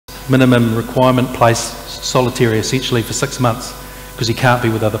minimum requirement place, solitary essentially, for 6 months because he can't be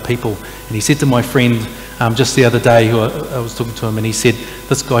with other people. And he said to my friend just the other day, who I was talking to him, and he said,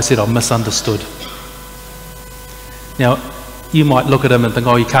 this guy said, I'm misunderstood. Now, you might look at him and think,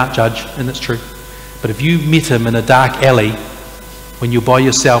 oh, you can't judge, and that's true. But if you met him in a dark alley when you're by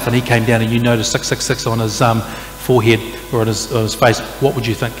yourself and he came down and you noticed 666 on his forehead or on his face, what would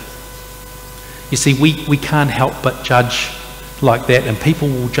you think? You see, we can't help but judge like that, and people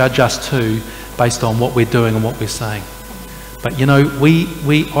will judge us too based on what we're doing and what we're saying. But you know,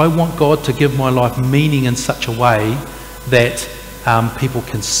 I want God to give my life meaning in such a way that people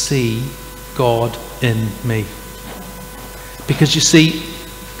can see God in me. Because you see,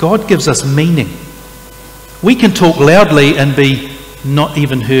 God gives us meaning. We can talk loudly and be not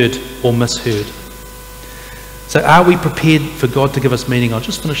even heard or misheard. So are we prepared for God to give us meaning? I'll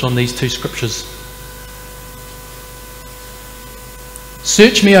just finish on these 2 scriptures.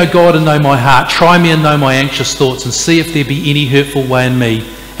 Search me, O God, and know my heart. Try me and know my anxious thoughts, and see if there be any hurtful way in me,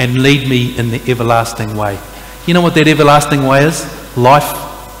 and lead me in the everlasting way. You know what that everlasting way is?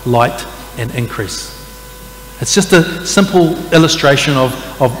 Life, light, and increase. It's just a simple illustration of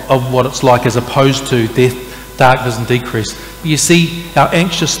what it's like, as opposed to death, darkness, and decrease. You see, our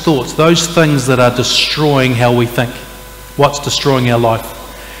anxious thoughts, those things that are destroying how we think, what's destroying our life.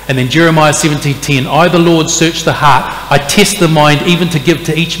 And then Jeremiah 17:10, I, the Lord, search the heart. I test the mind, even to give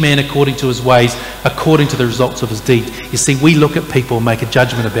to each man according to his ways, according to the results of his deed. You see, we look at people and make a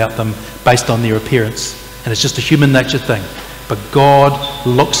judgment about them based on their appearance. And it's just a human nature thing. But God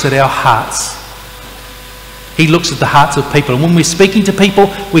looks at our hearts. He looks at the hearts of people. And when we're speaking to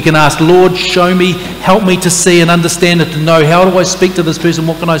people, we can ask, Lord, show me, help me to see and understand and to know. How do I speak to this person?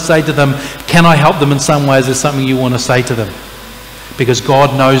 What can I say to them? Can I help them in some way? Is there something you want to say to them? Because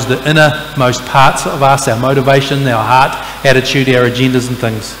God knows the innermost parts of us, our motivation, our heart, attitude, our agendas and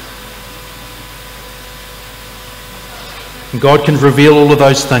things. And God can reveal all of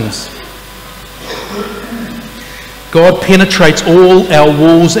those things. God penetrates all our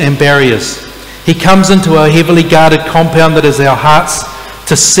walls and barriers. He comes into our heavily guarded compound that is our hearts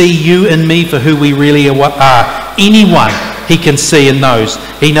to see you and me for who we really are. Anyone He can see and knows.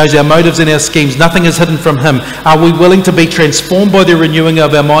 He knows our motives and our schemes. Nothing is hidden from Him. Are we willing to be transformed by the renewing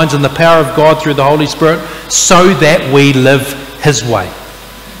of our minds and the power of God through the Holy Spirit so that we live His way?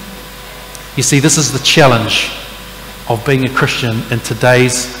 You see, this is the challenge of being a Christian in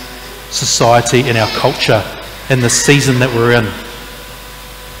today's society, in our culture, in the season that we're in.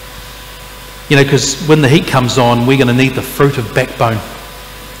 You know, because when the heat comes on, we're going to need the fruit of backbone.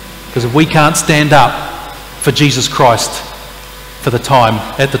 Because if we can't stand up for Jesus Christ at the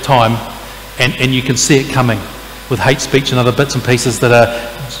time, and you can see it coming with hate speech and other bits and pieces that are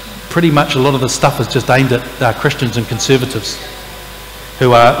pretty much, a lot of the stuff is just aimed at Christians and conservatives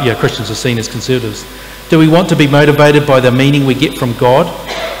who are, Christians are seen as conservatives. Do we want to be motivated by the meaning we get from God?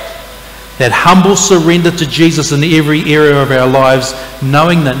 That humble surrender to Jesus in every area of our lives,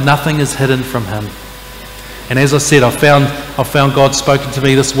 knowing that nothing is hidden from Him. And as I said, I found God spoken to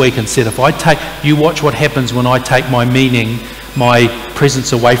me this week and said, you watch what happens when I take my meaning, my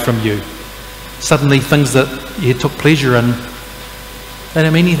presence away from you. Suddenly things that you took pleasure in, they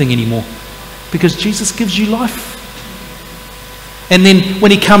don't mean anything anymore. Because Jesus gives you life. And then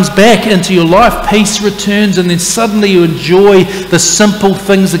when He comes back into your life, peace returns, and then suddenly you enjoy the simple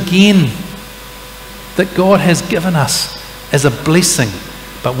things again that God has given us as a blessing.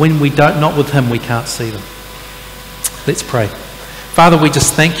 But when we don't, not with Him, we can't see them. Let's pray. Father, we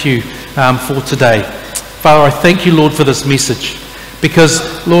just thank You for today. Father, I thank You, Lord, for this message.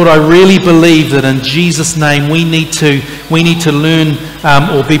 Because, Lord, I really believe that in Jesus' name we need to learn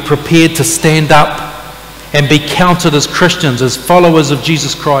or be prepared to stand up and be counted as Christians, as followers of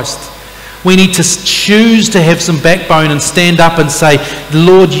Jesus Christ. We need to choose to have some backbone and stand up and say,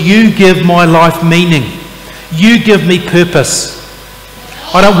 Lord, You give my life meaning. You give me purpose.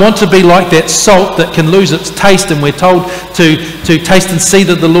 I don't want to be like that salt that can lose its taste, and we're told to taste and see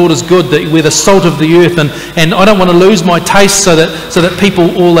that the Lord is good, that we're the salt of the earth, and I don't want to lose my taste so that people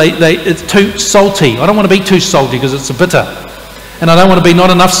it's too salty. I don't want to be too salty because it's bitter. And I don't want to be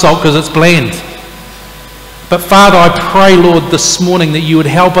not enough salt because it's bland. But Father, I pray, Lord, this morning that You would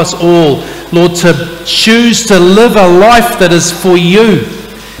help us all, Lord, to choose to live a life that is for You,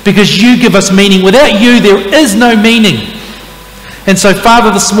 because You give us meaning. Without You, there is no meaning. And so,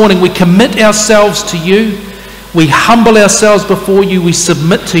 Father, this morning we commit ourselves to You. We humble ourselves before You. We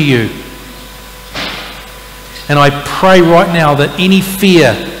submit to You. And I pray right now that any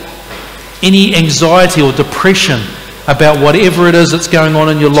fear, any anxiety or depression about whatever it is that's going on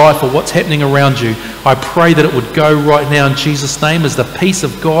in your life or what's happening around you, I pray that it would go right now in Jesus' name as the peace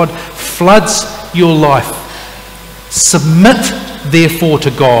of God floods your life. Submit, therefore,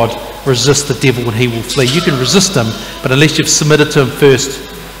 to God. Resist the devil and he will flee. You can resist him, but unless you've submitted to him first,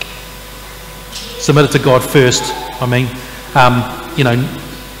 submitted to God first,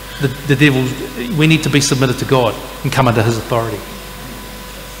 the devil, we need to be submitted to God and come under his authority.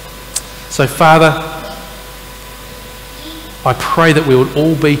 So, Father, I pray that we would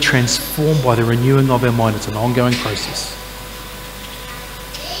all be transformed by the renewing of our mind. It's an ongoing process.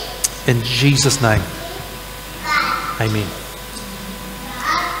 In Jesus' name, amen.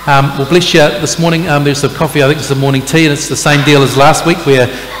 We'll bless you this morning. There's some coffee, I think it's the morning tea, and it's the same deal as last week where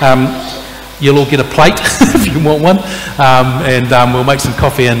you'll all get a plate if you want one, and we'll make some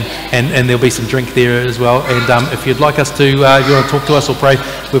coffee and there'll be some drink there as well. And if you'd like us to, if you want to talk to us or pray,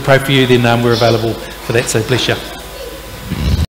 we'll pray for you, then we're available for that. So bless you.